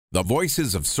The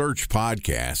Voices of Search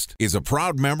podcast is a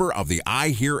proud member of the I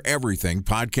Hear Everything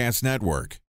podcast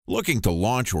network. Looking to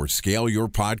launch or scale your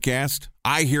podcast?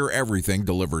 I Hear Everything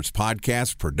delivers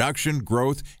podcast production,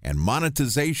 growth, and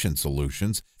monetization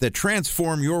solutions that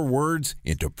transform your words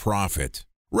into profit.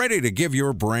 Ready to give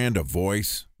your brand a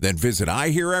voice? Then visit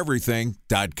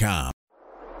iheareverything.com.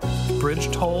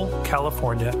 Bridge toll,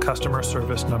 California, customer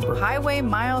service number. Highway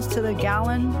miles to the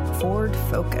gallon, Ford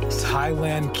Focus.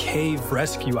 Thailand cave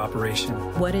rescue operation.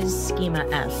 What is Schema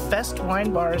F? Best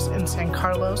wine bars in San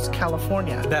Carlos,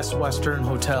 California. Best Western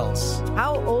hotels.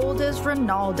 How old is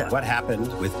Ronaldo? What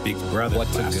happened with Big Brother?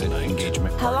 What's a good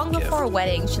engagement? How long before a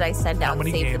wedding should I send out How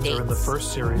many save games the dates? are in the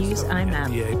first series? Use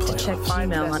IMAP to check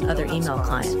email on other email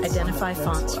clients. Identify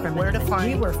fonts from Where to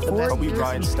find We were 4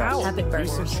 years in power. Habit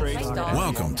burgers.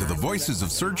 Welcome to the Voices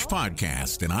of Search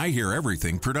podcast and I Hear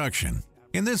Everything production.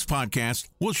 In this podcast,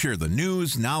 we'll share the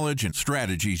news, knowledge, and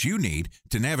strategies you need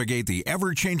to navigate the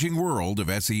ever-changing world of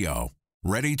SEO.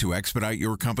 Ready to expedite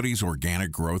your company's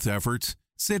organic growth efforts?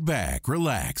 Sit back,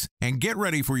 relax, and get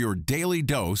ready for your daily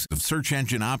dose of search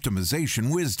engine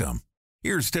optimization wisdom.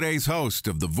 Here's today's host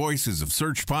of the Voices of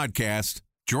Search podcast,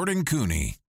 Jordan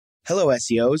Cooney. Hello,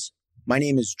 SEOs. My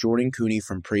name is Jordan Cooney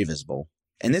from Previsible.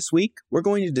 And this week, we're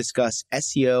going to discuss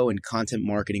SEO and content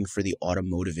marketing for the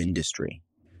automotive industry.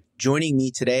 Joining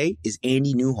me today is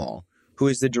Andy Newhall, who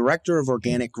is the Director of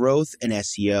Organic Growth and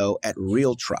SEO at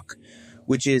Real Truck,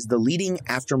 which is the leading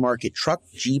aftermarket truck,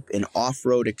 Jeep, and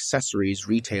off-road accessories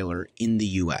retailer in the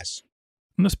U.S.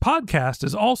 And this podcast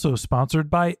is also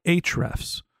sponsored by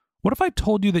Ahrefs. What if I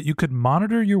told you that you could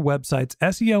monitor your website's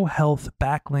SEO health,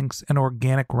 backlinks, and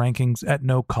organic rankings at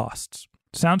no costs?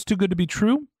 Sounds too good to be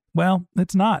true? Well,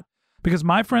 it's not, because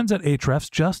my friends at Ahrefs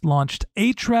just launched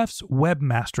Ahrefs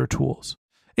Webmaster Tools.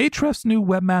 Ahrefs' new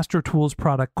Webmaster Tools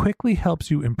product quickly helps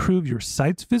you improve your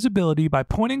site's visibility by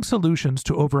pointing solutions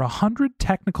to over 100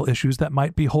 technical issues that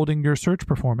might be holding your search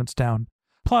performance down.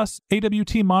 Plus,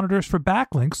 AWT monitors for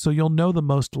backlinks so you'll know the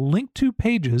most linked to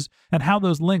pages and how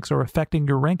those links are affecting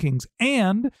your rankings.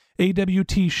 And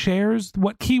AWT shares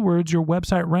what keywords your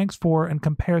website ranks for and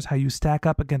compares how you stack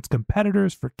up against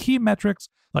competitors for key metrics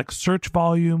like search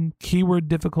volume, keyword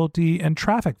difficulty, and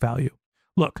traffic value.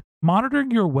 Look,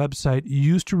 monitoring your website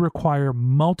used to require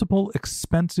multiple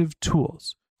expensive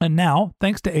tools. And now,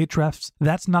 thanks to Ahrefs,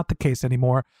 that's not the case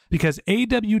anymore because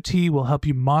AWT will help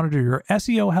you monitor your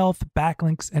SEO health,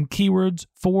 backlinks, and keywords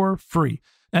for free.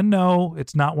 And no,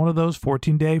 it's not one of those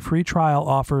 14-day free trial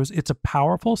offers. It's a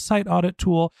powerful site audit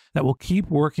tool that will keep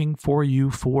working for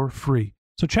you for free.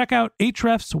 So check out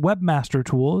Ahrefs Webmaster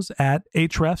Tools at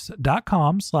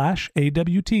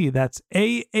ahrefs.com/AWT. That's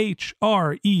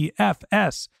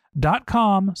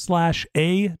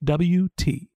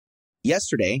ahrefs.com/AWT.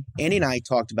 Yesterday, Andy and I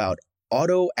talked about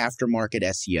auto aftermarket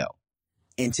SEO.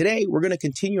 And today, we're going to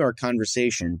continue our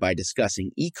conversation by discussing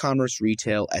e-commerce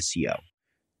retail SEO.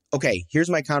 Okay,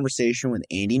 here's my conversation with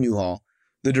Andy Newhall,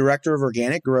 the Director of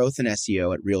Organic Growth and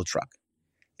SEO at Real Truck.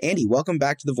 Andy, welcome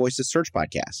back to the Voices Search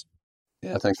podcast.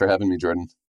 Yeah, thanks for having me, Jordan.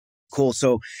 Cool.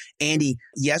 So, Andy,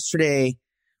 yesterday,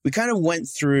 we kind of went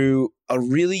through a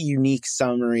really unique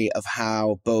summary of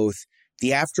how both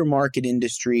the aftermarket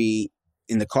industry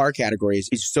in the car categories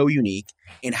is so unique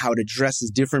in how it addresses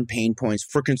different pain points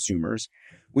for consumers.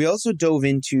 We also dove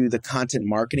into the content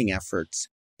marketing efforts.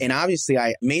 And obviously,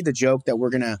 I made the joke that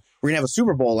we're gonna have a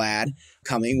Super Bowl ad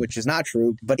coming, which is not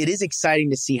true. But it is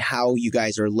exciting to see how you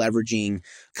guys are leveraging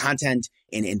content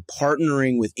and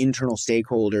partnering with internal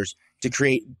stakeholders to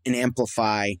create and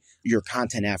amplify your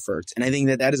content efforts. And I think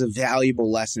that is a valuable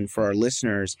lesson for our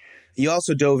listeners. You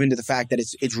also dove into the fact that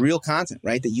it's real content,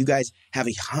 right? That you guys have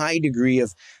a high degree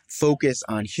of focus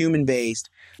on human-based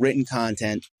written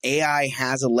content. AI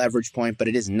has a leverage point, but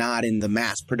it is not in the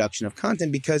mass production of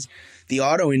content because the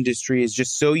auto industry is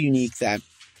just so unique that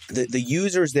the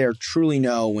users there truly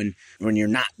know when you're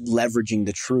not leveraging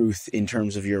the truth in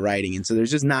terms of your writing. And so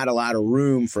there's just not a lot of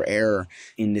room for error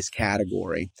in this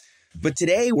category. But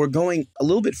today we're going a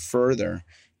little bit further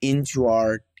into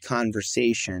our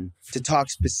conversation to talk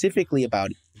specifically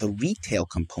about the retail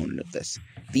component of this,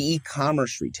 the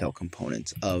e-commerce retail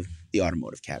component of the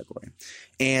automotive category.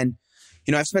 And,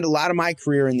 I've spent a lot of my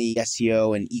career in the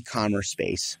SEO and e-commerce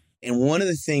space. And one of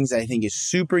the things that I think is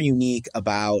super unique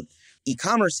about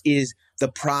e-commerce is the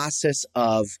process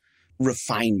of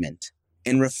refinement.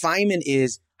 And refinement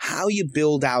is how you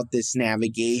build out this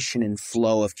navigation and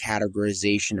flow of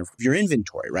categorization of your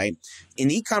inventory, right? In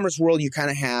the e-commerce world, you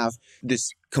kind of have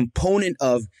this component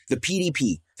of the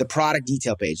PDP, the product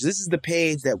detail page. This is the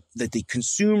page that the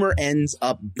consumer ends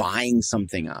up buying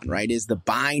something on, right? Is the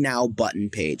buy now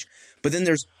button page. But then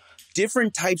there's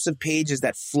different types of pages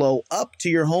that flow up to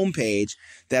your homepage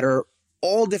that are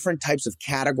all different types of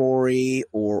category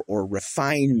or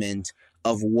refinement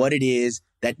of what it is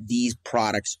that these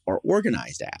products are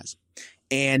organized as.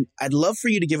 And I'd love for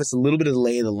you to give us a little bit of the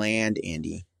lay of the land,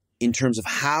 Andy, in terms of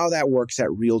how that works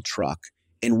at Real Truck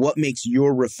and what makes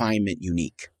your refinement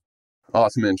unique.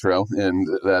 Awesome intro. And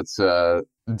that's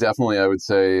definitely, I would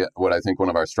say, what I think one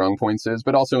of our strong points is,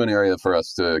 but also an area for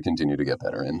us to continue to get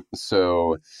better in.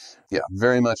 So, yeah,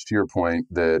 very much to your point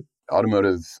that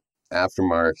automotive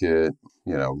aftermarket,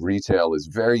 retail is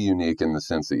very unique in the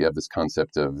sense that you have this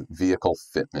concept of vehicle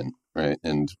fitment, right?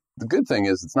 And the good thing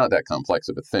is it's not that complex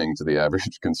of a thing to the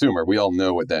average consumer. We all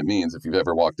know what that means. If you've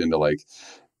ever walked into like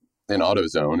an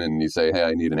AutoZone and you say, hey,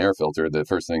 I need an air filter, the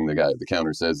first thing the guy at the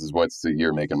counter says is, what's the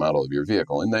year, make, and model of your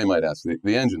vehicle? And they might ask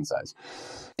the engine size.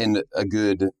 And a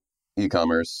good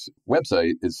e-commerce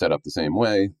website is set up the same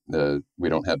way. We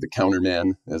don't have the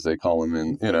counterman, as they call him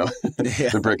in,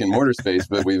 the brick and mortar space,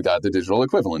 but we've got the digital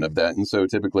equivalent of that. And so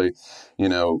typically,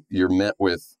 you're met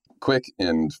with quick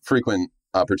and frequent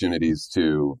opportunities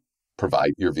to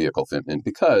provide your vehicle fitment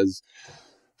because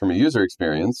from a user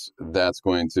experience, that's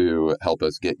going to help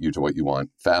us get you to what you want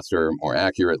faster, more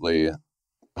accurately,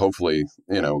 hopefully,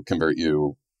 convert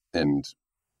you and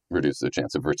reduce the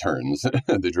chance of returns,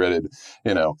 the dreaded,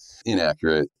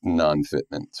 inaccurate,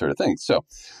 non-fitment sort of thing. So,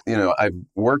 I've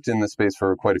worked in this space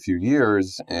for quite a few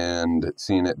years and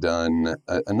seen it done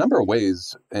a number of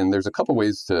ways. And there's a couple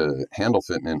ways to handle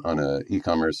fitment on an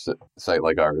e-commerce site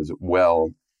like ours. Well,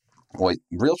 what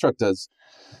Real Truck does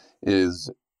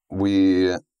is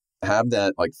we have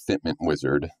that like fitment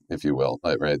wizard, if you will,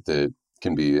 right? That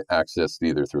can be accessed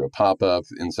either through a pop-up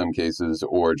in some cases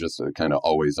or just a kind of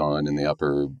always on in the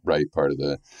upper right part of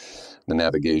the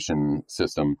navigation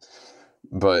system.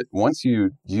 But once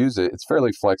you use it, it's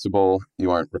fairly flexible.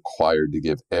 You aren't required to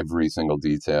give every single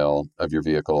detail of your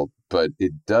vehicle, but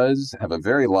it does have a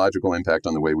very logical impact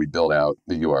on the way we build out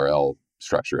the URL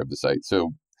structure of the site.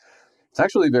 So it's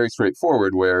actually very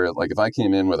straightforward where, like, if I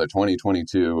came in with a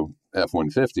 2022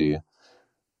 F-150,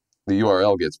 the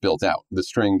URL gets built out. The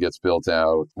string gets built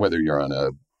out, whether you're on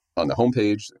the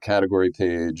homepage, a category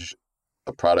page,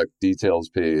 a product details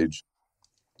page.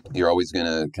 You're always going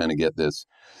to kind of get this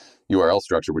URL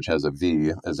structure, which has a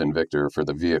V as in Victor for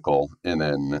the vehicle, and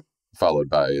then followed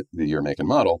by the year, make, and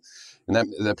model. And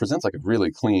that presents like a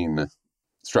really clean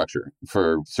structure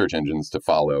for search engines to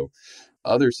follow.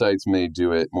 Other sites may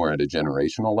do it more at a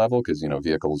generational level because,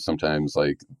 vehicles sometimes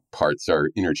like parts are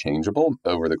interchangeable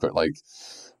over the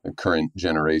current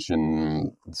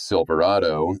generation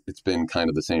Silverado. It's been kind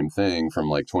of the same thing from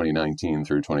like 2019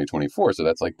 through 2024. So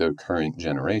that's like the current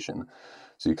generation.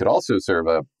 So you could also serve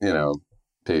up,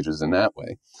 pages in that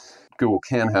way. Google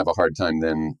can have a hard time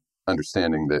then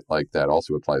understanding that like that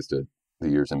also applies to the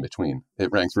years in between. It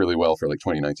ranks really well for like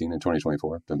 2019 and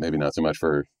 2024, but maybe not so much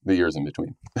for the years in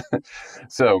between.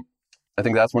 So I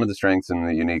think that's one of the strengths and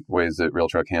the unique ways that Real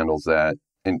Truck handles that.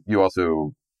 And you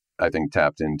also, I think,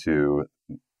 tapped into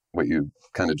what you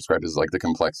kind of described as like the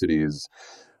complexities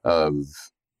of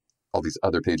all these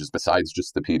other pages besides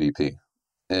just the PDP.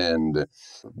 And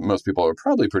most people are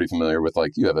probably pretty familiar with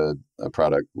like you have a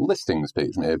product listings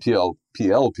page, maybe a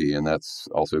PLP, and that's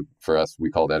also for us, we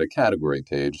call that a category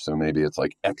page. So maybe it's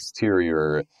like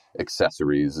exterior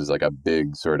accessories is like a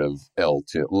big sort of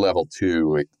L2, level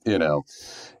 2, it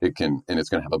can, and it's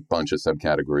going to have a bunch of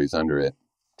subcategories under it.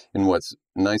 And what's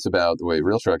nice about the way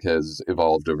Real Truck has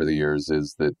evolved over the years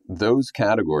is that those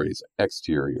categories,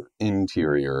 exterior,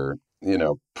 interior,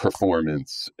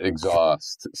 performance,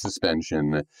 exhaust,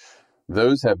 suspension,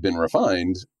 those have been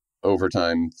refined over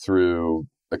time through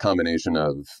a combination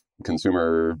of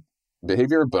consumer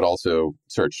behavior, but also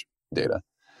search data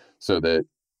so that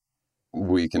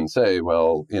we can say,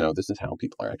 well, this is how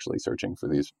people are actually searching for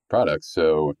these products.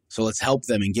 So let's help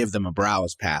them and give them a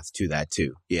browse path to that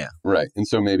too. Yeah. Right. And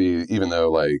so maybe even though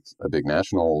like a big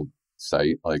national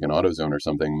site like an AutoZone or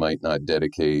something might not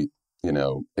dedicate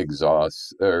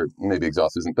exhaust, or maybe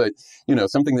exhaust isn't, but,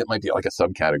 something that might be like a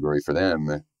subcategory for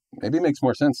them, maybe it makes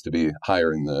more sense to be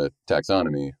higher in the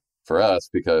taxonomy for us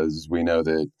because we know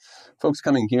that folks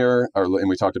coming here are, and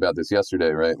we talked about this yesterday,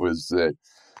 right, was that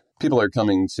people are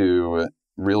coming to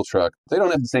Real Truck. They don't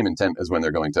have the same intent as when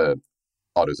they're going to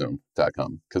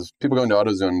AutoZone.com because people going to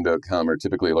AutoZone.com are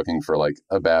typically looking for like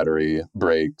a battery,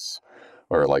 brakes,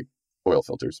 or like oil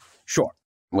filters. Sure.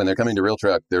 When they're coming to Real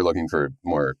Truck, they're looking for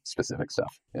more specific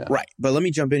stuff. Yeah. Right. But let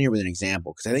me jump in here with an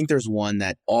example because I think there's one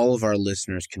that all of our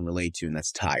listeners can relate to, and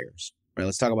that's tires. right?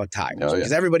 Let's talk about tires, Oh, yeah.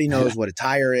 because everybody knows what a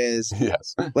tire is.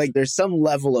 Yes. Like there's some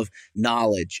level of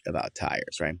knowledge about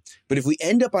tires, right? But if we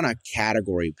end up on a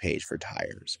category page for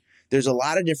tires, there's a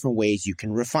lot of different ways you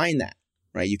can refine that,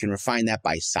 right? You can refine that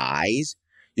by size.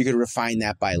 You can refine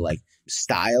that by like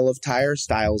style of tires.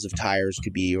 Styles of tires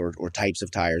could be, or types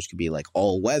of tires could be like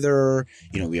all weather.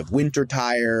 We have winter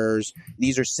tires.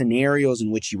 These are scenarios in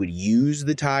which you would use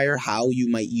the tire, how you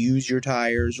might use your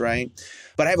tires, right?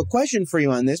 But I have a question for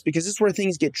you on this, because this is where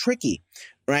things get tricky,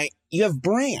 right? You have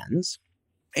brands,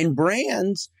 and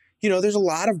brands, there's a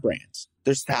lot of brands.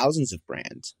 There's thousands of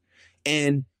brands.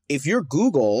 And if you're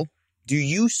Google, do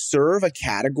you serve a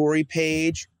category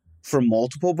page for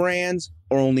multiple brands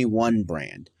or only one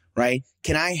brand, right?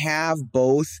 Can I have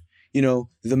both, the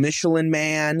Michelin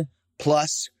Man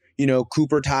plus,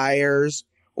 Cooper tires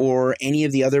or any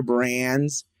of the other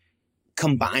brands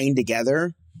combined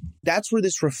together? That's where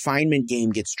this refinement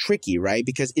game gets tricky, right?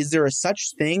 Because is there a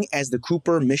such thing as the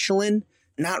Cooper Michelin?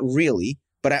 Not really.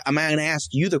 But I'm going to ask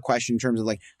you the question in terms of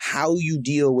like how you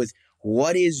deal with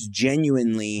what is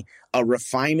genuinely a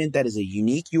refinement that is a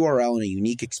unique URL and a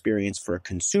unique experience for a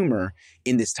consumer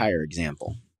in this tire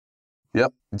example.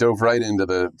 Yep. Dove right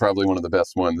into probably one of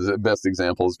the best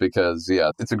examples, because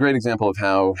it's a great example of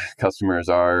how customers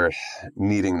are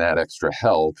needing that extra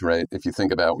help, right? If you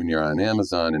think about when you're on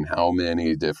Amazon and how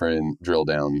many different drill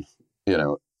down,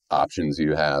 options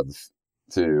you have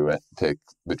to pick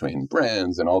between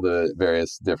brands and all the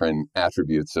various different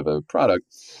attributes of a product,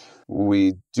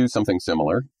 we do something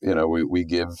similar. We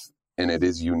give, and it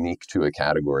is unique to a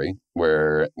category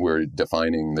where we're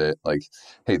defining that, like,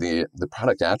 hey, the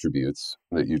product attributes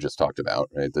that you just talked about,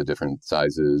 right? The different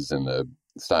sizes and the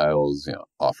styles,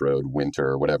 off-road,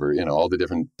 winter, whatever, all the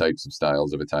different types of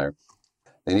styles of a tire,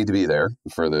 they need to be there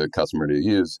for the customer to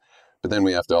use. But then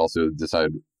we have to also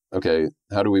decide, okay,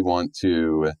 how do we want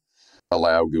to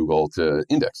allow Google to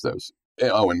index those?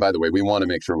 Oh, and by the way, we want to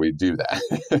make sure we do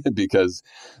that because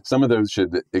some of those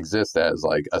should exist as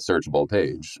like a searchable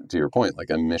page, to your point, like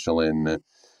a Michelin,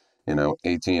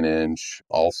 18-inch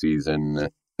all season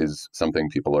is something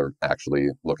people are actually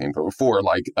looking for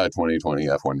like a 2020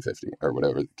 F-150 or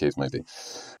whatever the case might be.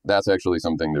 That's actually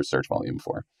something there's search volume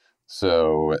for.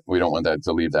 So we don't want that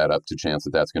to leave that up to chance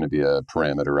that that's going to be a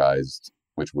parameterized,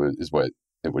 is what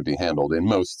it would be handled in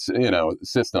most,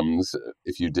 systems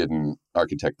if you didn't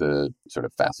architect the sort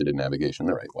of faceted navigation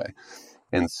the right way.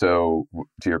 And so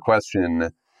to your question,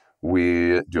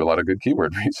 we do a lot of good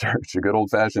keyword research, a good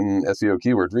old-fashioned SEO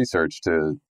keyword research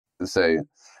to say,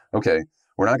 okay,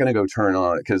 we're not going to go turn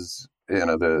on, because,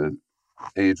 the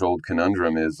age-old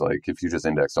conundrum is like, if you just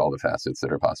indexed all the facets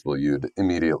that are possible, you'd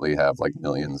immediately have like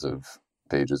millions of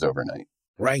pages overnight.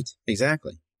 Right,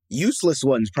 exactly. Useless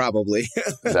ones, probably.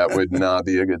 That would not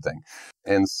be a good thing.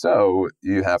 And so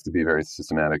you have to be very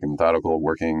systematic and methodical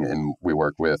working. And we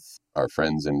work with our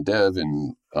friends in dev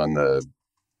and on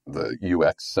the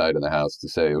UX side of the house to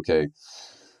say, okay,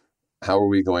 how are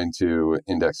we going to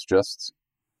index just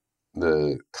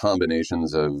the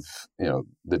combinations of,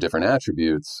 the different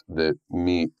attributes that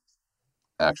meet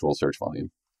actual search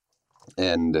volume?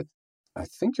 And I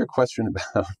think your question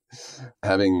about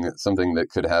having something that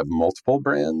could have multiple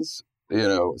brands,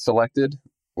 selected,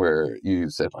 where you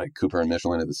said like Cooper and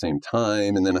Michelin at the same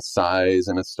time, and then a size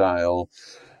and a style,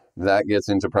 that gets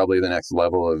into probably the next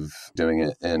level of doing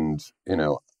it. And,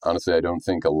 honestly, I don't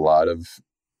think a lot of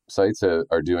sites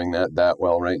are doing that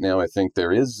well right now. I think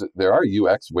there are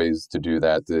UX ways to do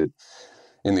that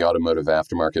in the automotive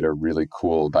aftermarket are really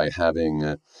cool by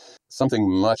having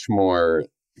something much more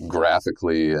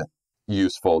graphically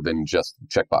useful than just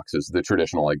checkboxes, the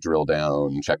traditional like drill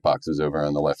down checkboxes over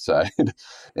on the left side,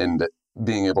 and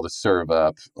being able to serve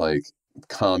up like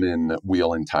common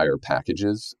wheel and tire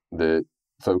packages that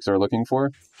folks are looking for.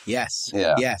 Yes.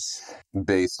 Yeah. Yes.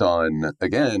 Based on,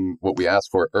 again, what we ask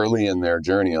for early in their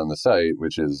journey on the site,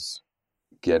 which is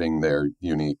getting their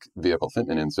unique vehicle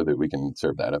fitment in so that we can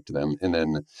serve that up to them. And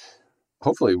then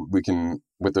hopefully we can,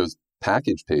 with those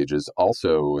package pages,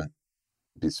 also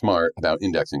be smart about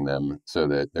indexing them so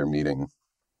that they're meeting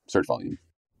search volume.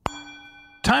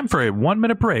 Time for a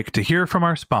 1-minute break to hear from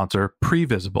our sponsor,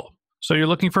 Previsible. So you're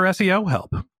looking for SEO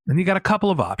help, and you got a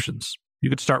couple of options. You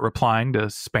could start replying to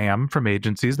spam from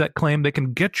agencies that claim they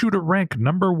can get you to rank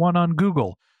 #1 on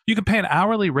Google. You can pay an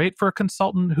hourly rate for a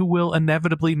consultant who will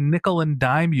inevitably nickel and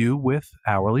dime you with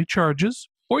hourly charges.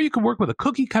 Or you can work with a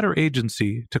cookie-cutter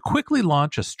agency to quickly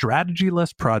launch a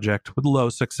strategy-less project with low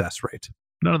success rate.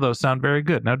 None of those sound very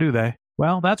good, now do they?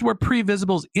 Well, that's where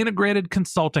Previsible's integrated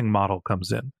consulting model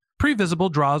comes in.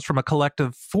 Previsible draws from a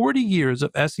collective 40 years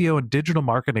of SEO and digital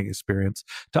marketing experience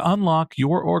to unlock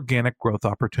your organic growth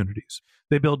opportunities.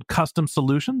 They build custom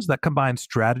solutions that combine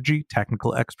strategy,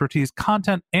 technical expertise,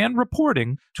 content, and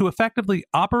reporting to effectively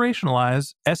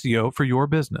operationalize SEO for your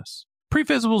business.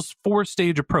 Previsible's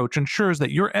 4-stage approach ensures that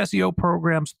your SEO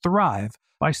programs thrive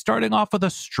by starting off with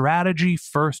a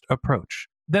strategy-first approach.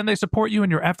 Then they support you in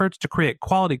your efforts to create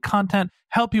quality content,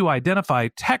 help you identify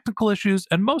technical issues,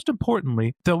 and most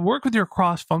importantly, they'll work with your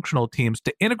cross-functional teams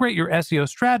to integrate your SEO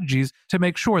strategies to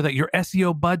make sure that your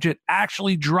SEO budget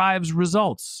actually drives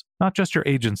results, not just your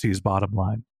agency's bottom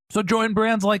line. So join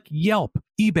brands like Yelp,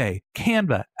 eBay,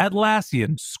 Canva,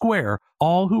 Atlassian, Square,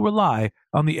 all who rely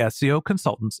on the SEO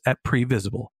consultants at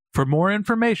Previsible. For more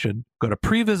information, go to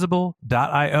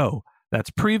previsible.io. That's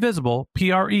Previsible,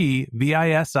 Previsible.io.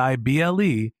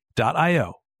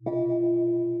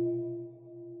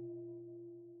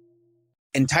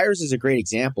 And tires is a great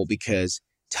example because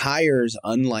tires,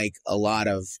 unlike a lot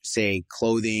of, say,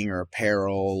 clothing or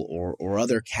apparel or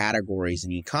other categories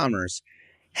in e-commerce,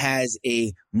 has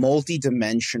a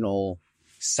multi-dimensional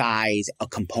size, a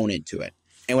component to it.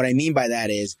 And what I mean by that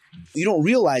is you don't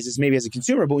realize this maybe as a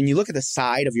consumer, but when you look at the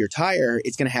side of your tire,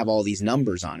 it's going to have all these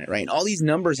numbers on it, right? And all these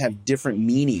numbers have different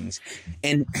meanings.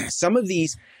 And some of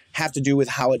these have to do with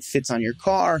how it fits on your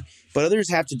car, but others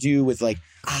have to do with like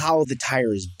how the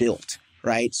tire is built,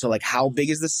 right? So like how big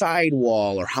is the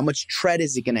sidewall or how much tread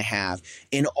is it going to have?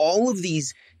 And all of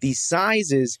these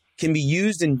sizes can be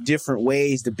used in different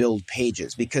ways to build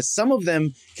pages because some of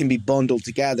them can be bundled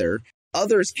together.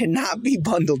 Others cannot be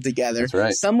bundled together. That's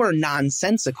right. Some are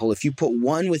nonsensical. If you put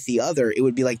one with the other, it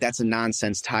would be like, that's a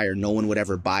nonsense tire. No one would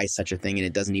ever buy such a thing and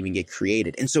it doesn't even get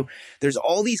created. And so there's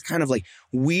all these kind of like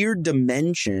weird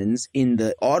dimensions in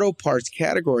the auto parts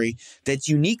category that's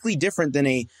uniquely different than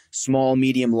a small,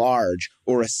 medium, large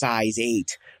or a size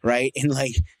 8, right? And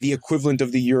like the equivalent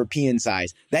of the European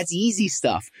size. That's easy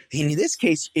stuff. In this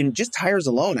case, in just tires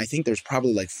alone, I think there's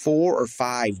probably like 4 or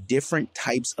 5 different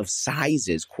types of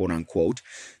sizes, quote unquote,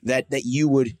 that you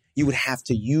would have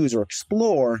to use or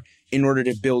explore in order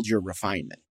to build your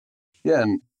refinement. Yeah,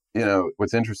 and you know,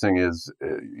 what's interesting is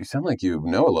you sound like you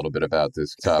know a little bit about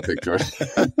this topic, George.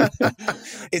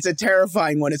 It's a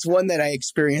terrifying one. It's one that I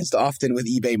experienced often with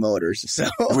eBay Motors. So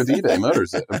with eBay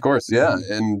Motors, of course, yeah.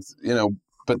 And, you know,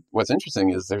 but what's interesting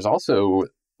is there's also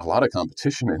a lot of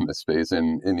competition in this space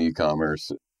in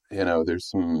e-commerce. You know, there's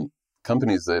some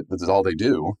companies that this is all they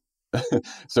do.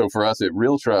 So for us at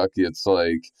Real Truck, it's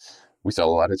like we sell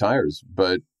a lot of tires,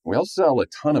 but we also sell a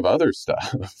ton of other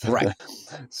stuff. Right.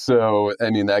 So, I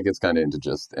mean, that gets kind of into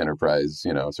just enterprise,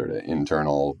 you know, sort of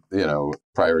internal, you know,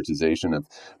 prioritization of,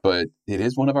 but it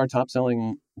is one of our top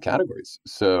selling categories.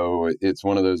 So it's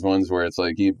one of those ones where it's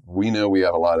like, we know we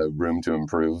have a lot of room to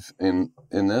improve in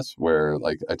this, where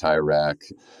like a tire rack,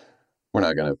 we're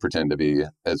not going to pretend to be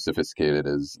as sophisticated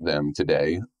as them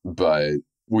today, but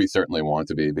we certainly want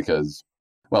to be because,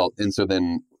 well, and so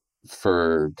then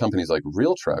for companies like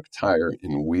Real Truck, tire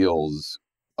and wheels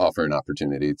offer an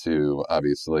opportunity to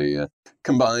obviously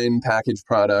combine packaged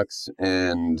products,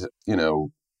 and, you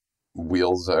know,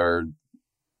 wheels are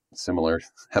similar,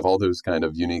 have all those kind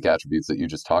of unique attributes that you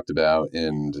just talked about.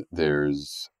 And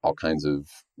there's all kinds of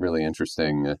really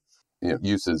interesting, you know,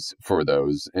 uses for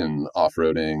those in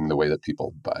off-roading, the way that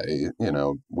people buy, you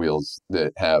know, wheels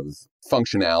that have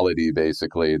functionality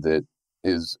basically that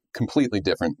is completely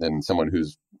different than someone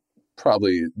who's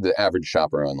probably the average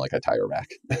shopper on like a tire rack.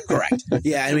 Correct.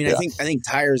 Yeah. I mean, yeah. I think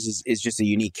tires is just a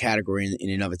unique category in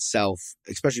and of itself,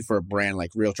 especially for a brand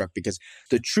like Real Truck, because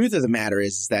the truth of the matter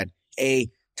is that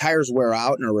tires wear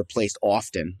out and are replaced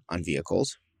often on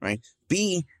vehicles, right?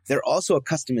 B, they're also a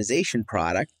customization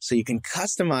product. So you can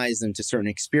customize them to certain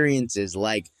experiences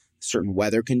like certain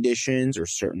weather conditions or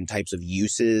certain types of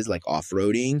uses like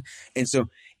off-roading. And so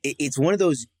it's one of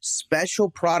those special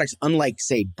products, unlike,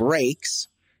 say, brakes.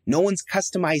 No one's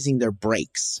customizing their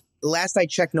brakes. Last I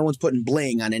checked, no one's putting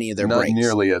bling on any of their brakes. Not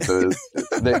nearly at the...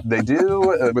 they do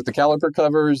with the caliper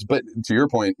covers, but to your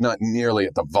point, not nearly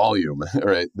at the volume,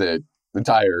 right, that the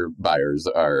tire buyers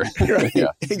are. Right.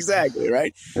 Yeah. Exactly,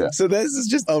 right? Yeah. So this is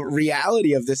just a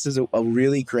reality of this is a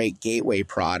really great gateway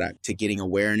product to getting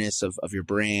awareness of your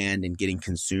brand and getting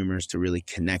consumers to really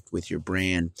connect with your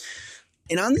brand.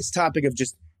 And on this topic of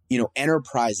just, you know,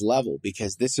 enterprise level,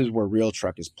 because this is where Real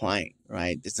Truck is playing,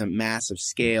 right? It's a massive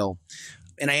scale.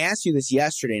 And I asked you this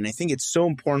yesterday, and I think it's so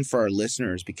important for our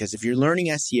listeners, because if you're learning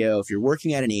SEO, if you're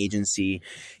working at an agency,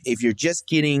 if you're just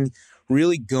getting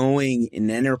really going in an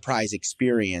enterprise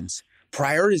experience,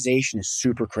 prioritization is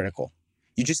super critical.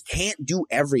 You just can't do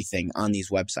everything on these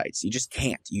websites. You just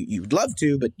can't. You'd love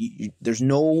to, but there's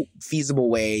no feasible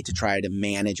way to try to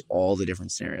manage all the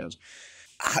different scenarios.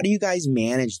 How do you guys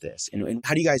manage this? And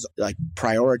how do you guys like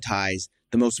prioritize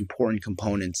the most important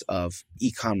components of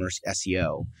e-commerce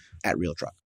SEO at Real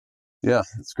Truck? Yeah,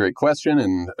 it's a great question,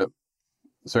 and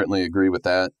certainly agree with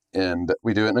that. And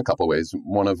we do it in a couple ways,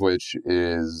 one of which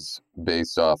is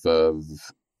based off of,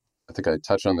 I think I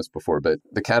touched on this before, but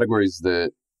the categories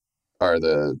that are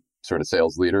the sort of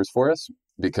sales leaders for us,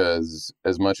 because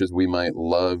as much as we might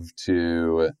love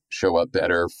to show up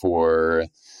better for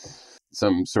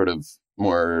some sort of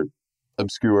more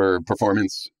obscure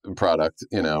performance product,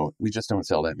 we just don't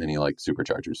sell that many like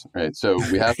superchargers, right? So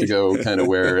we have to go kind of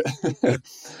where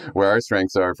our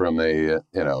strengths are from a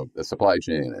supply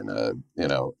chain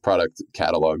and a product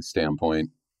catalog standpoint.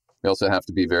 We also have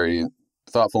to be very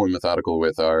thoughtful and methodical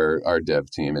with our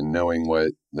dev team and knowing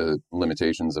what the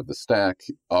limitations of the stack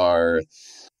are,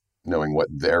 knowing what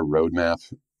their roadmap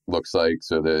looks like,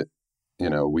 so that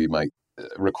we might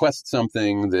request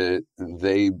something that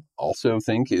they also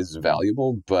think is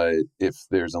valuable, but if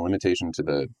there's a limitation to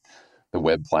the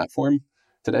web platform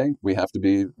today, we have to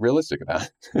be realistic about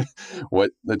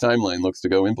what the timeline looks to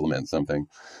go implement something.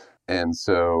 And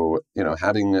so,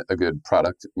 having a good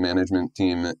product management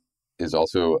team is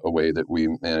also a way that we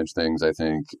manage things. I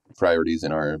think priorities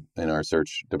in our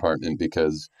search department,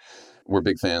 because we're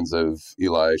big fans of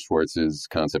Eli Schwartz's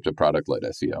concept of product-led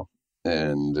SEO.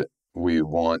 And we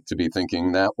want to be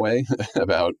thinking that way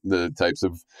about the types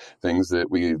of things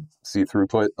that we see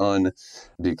throughput on,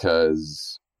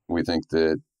 because we think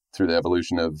that through the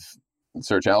evolution of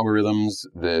search algorithms,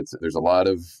 that there's a lot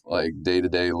of like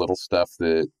day-to-day little stuff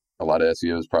that a lot of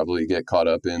SEOs probably get caught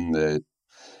up in that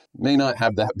may not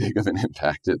have that big of an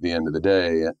impact at the end of the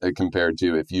day, compared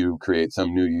to if you create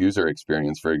some new user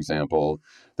experience, for example,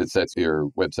 that sets your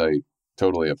website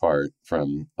totally apart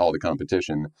from all the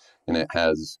competition, and it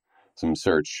has some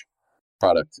search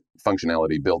product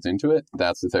functionality built into it.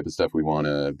 That's the type of stuff we want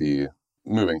to be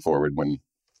moving forward when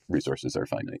resources are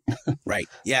finite. Right.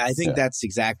 Yeah, I think that's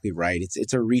exactly right.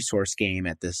 It's a resource game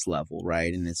at this level,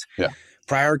 right? And it's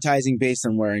prioritizing based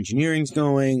on where engineering's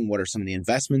going, what are some of the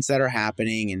investments that are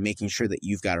happening, and making sure that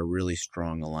you've got a really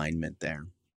strong alignment there.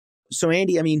 So,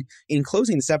 Andy, I mean, in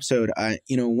closing this episode,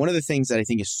 one of the things that I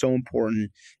think is so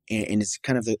important and is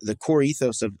kind of the core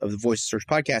ethos of the Voice of Search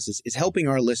podcast is helping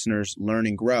our listeners learn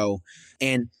and grow.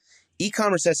 And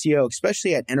e-commerce SEO,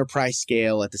 especially at enterprise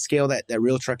scale, at the scale that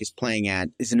Real Truck is playing at,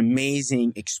 is an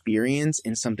amazing experience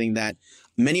and something that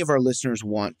many of our listeners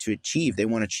want to achieve. They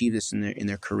want to achieve this in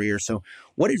their career. So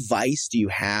what advice do you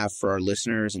have for our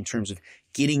listeners in terms of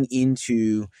getting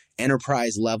into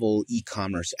enterprise level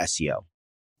e-commerce SEO?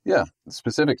 Yeah,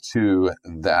 specific to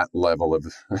that level of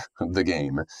the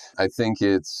game, I think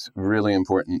it's really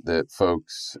important that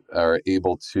folks are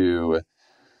able to,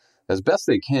 as best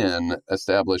they can,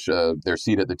 establish their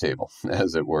seat at the table,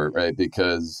 as it were, right?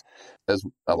 Because as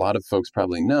a lot of folks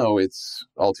probably know, it's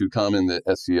all too common that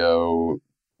SEO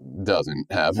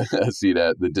doesn't have a seat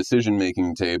at the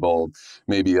decision-making table,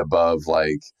 maybe above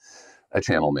like a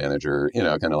channel manager,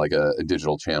 kind of like a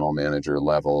digital channel manager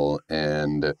level.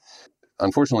 And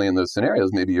unfortunately, in those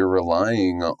scenarios, maybe you're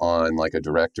relying on like a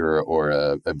director or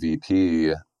a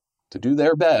VP to do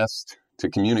their best to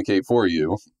communicate for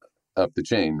you up the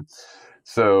chain.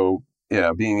 So,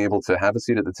 being able to have a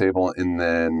seat at the table and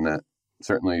then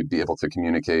certainly be able to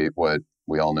communicate what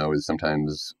we all know is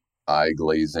sometimes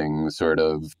eye-glazing sort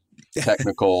of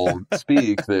technical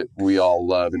speak that we all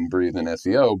love and breathe in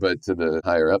SEO, but to the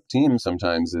higher up team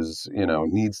sometimes is,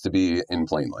 needs to be in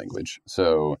plain language.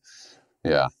 So,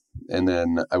 yeah. And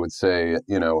then I would say,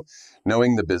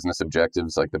 knowing the business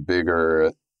objectives, like the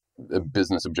bigger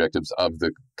business objectives of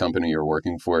the company you're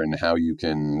working for and how you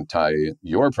can tie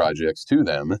your projects to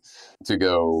them to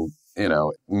go,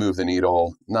 move the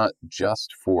needle, not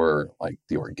just for like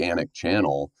the organic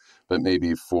channel, but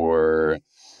maybe for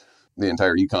the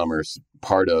entire e-commerce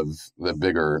part of the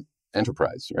bigger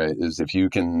enterprise, right? Is if you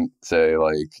can say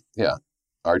like,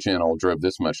 our channel drove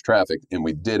this much traffic and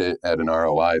we did it at an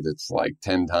ROI that's like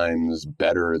 10 times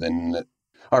better than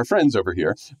our friends over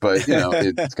here. But,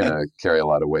 it's going to carry a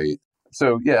lot of weight.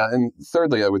 So, and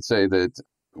thirdly, I would say that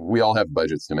we all have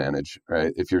budgets to manage,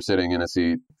 right? If you're sitting in a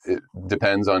seat, it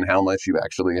depends on how much you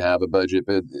actually have a budget,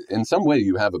 but in some way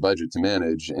you have a budget to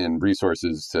manage and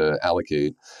resources to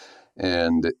allocate.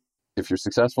 And if you're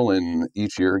successful in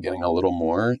each year getting a little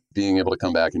more, being able to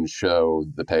come back and show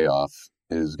the payoff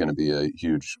is going to be a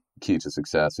huge key to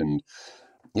success. And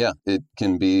it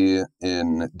can be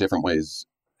in different ways,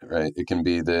 right? It can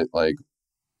be that like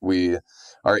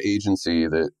our agency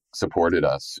that supported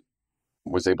us,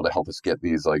 was able to help us get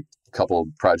these like couple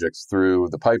projects through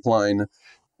the pipeline.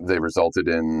 They resulted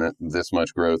in this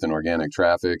much growth in organic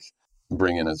traffic,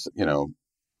 bringing us,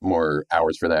 more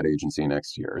hours for that agency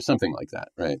next year or something like that,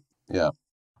 right? Yeah.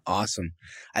 Awesome.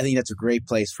 I think that's a great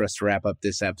place for us to wrap up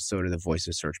this episode of the Voice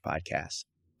of Search podcast.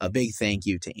 A big thank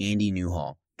you to Andy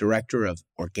Newhall, Director of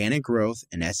Organic Growth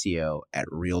and SEO at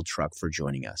Real Truck, for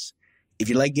joining us. If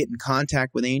you'd like to get in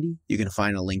contact with Andy, you can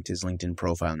find a link to his LinkedIn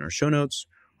profile in our show notes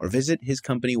or visit his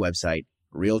company website,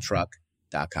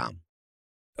 realtruck.com.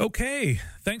 Okay,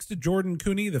 thanks to Jordan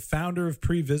Cooney, the founder of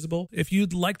Previsible. If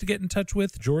you'd like to get in touch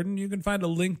with Jordan, you can find a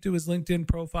link to his LinkedIn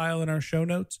profile in our show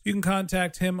notes. You can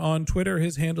contact him on Twitter.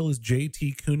 His handle is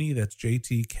JT Cooney. That's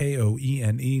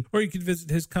JTKOENE. Or you can visit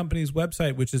his company's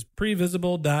website, which is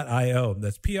previsible.io.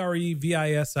 That's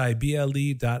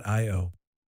previsible.io.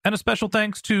 And a special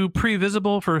thanks to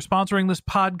Previsible for sponsoring this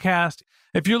podcast.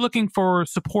 If you're looking for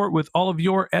support with all of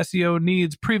your SEO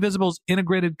needs, Previsible's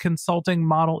integrated consulting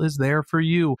model is there for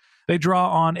you. They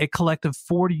draw on a collective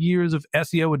 40 years of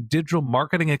SEO and digital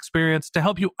marketing experience to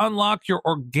help you unlock your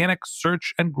organic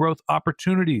search and growth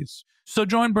opportunities. So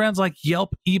join brands like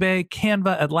Yelp, eBay,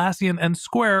 Canva, Atlassian, and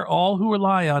Square, all who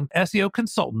rely on SEO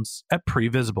consultants at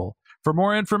Previsible. For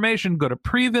more information, go to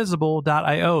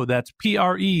previsible.io. That's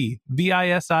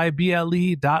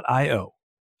previsible.io.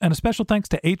 And a special thanks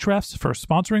to Ahrefs for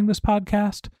sponsoring this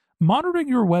podcast. Monitoring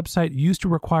your website used to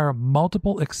require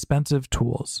multiple expensive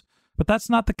tools, but that's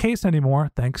not the case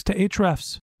anymore thanks to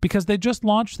Ahrefs, because they just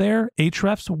launched their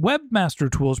Ahrefs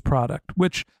Webmaster Tools product,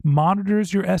 which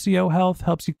monitors your SEO health,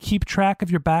 helps you keep track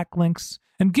of your backlinks,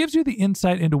 and gives you the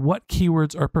insight into what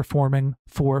keywords are performing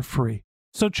for free.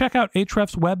 So check out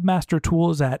Ahrefs Webmaster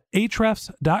Tools at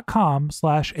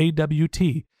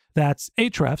ahrefs.com/AWT. That's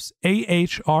Ahrefs,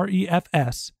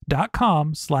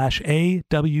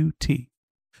 AHREFS.com/AWT.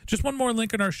 Just one more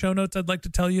link in our show notes I'd like to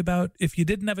tell you about. If you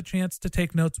didn't have a chance to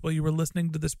take notes while you were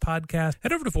listening to this podcast,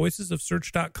 head over to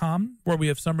voicesofsearch.com, where we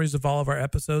have summaries of all of our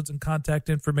episodes and contact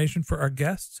information for our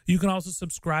guests. You can also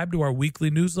subscribe to our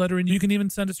weekly newsletter, and you can even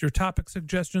send us your topic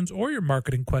suggestions or your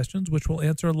marketing questions, which we'll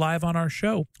answer live on our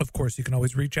show. Of course, you can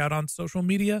always reach out on social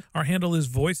media. Our handle is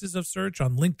Voices of Search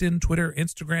on LinkedIn, Twitter,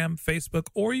 Instagram, Facebook,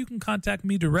 or you can contact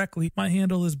me directly. My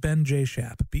handle is Ben J.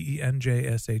 Shap,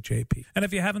 BenJShap. And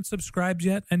if you haven't subscribed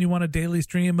yet, and you want a daily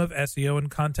stream of SEO and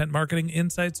content marketing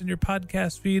insights in your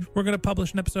podcast feed, we're going to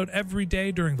publish an episode every day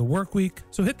during the work week.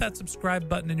 So hit that subscribe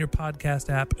button in your podcast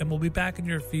app, and we'll be back in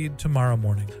your feed tomorrow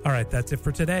morning. All right, that's it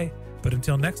for today. But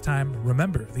until next time,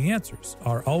 remember, the answers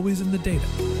are always in the data.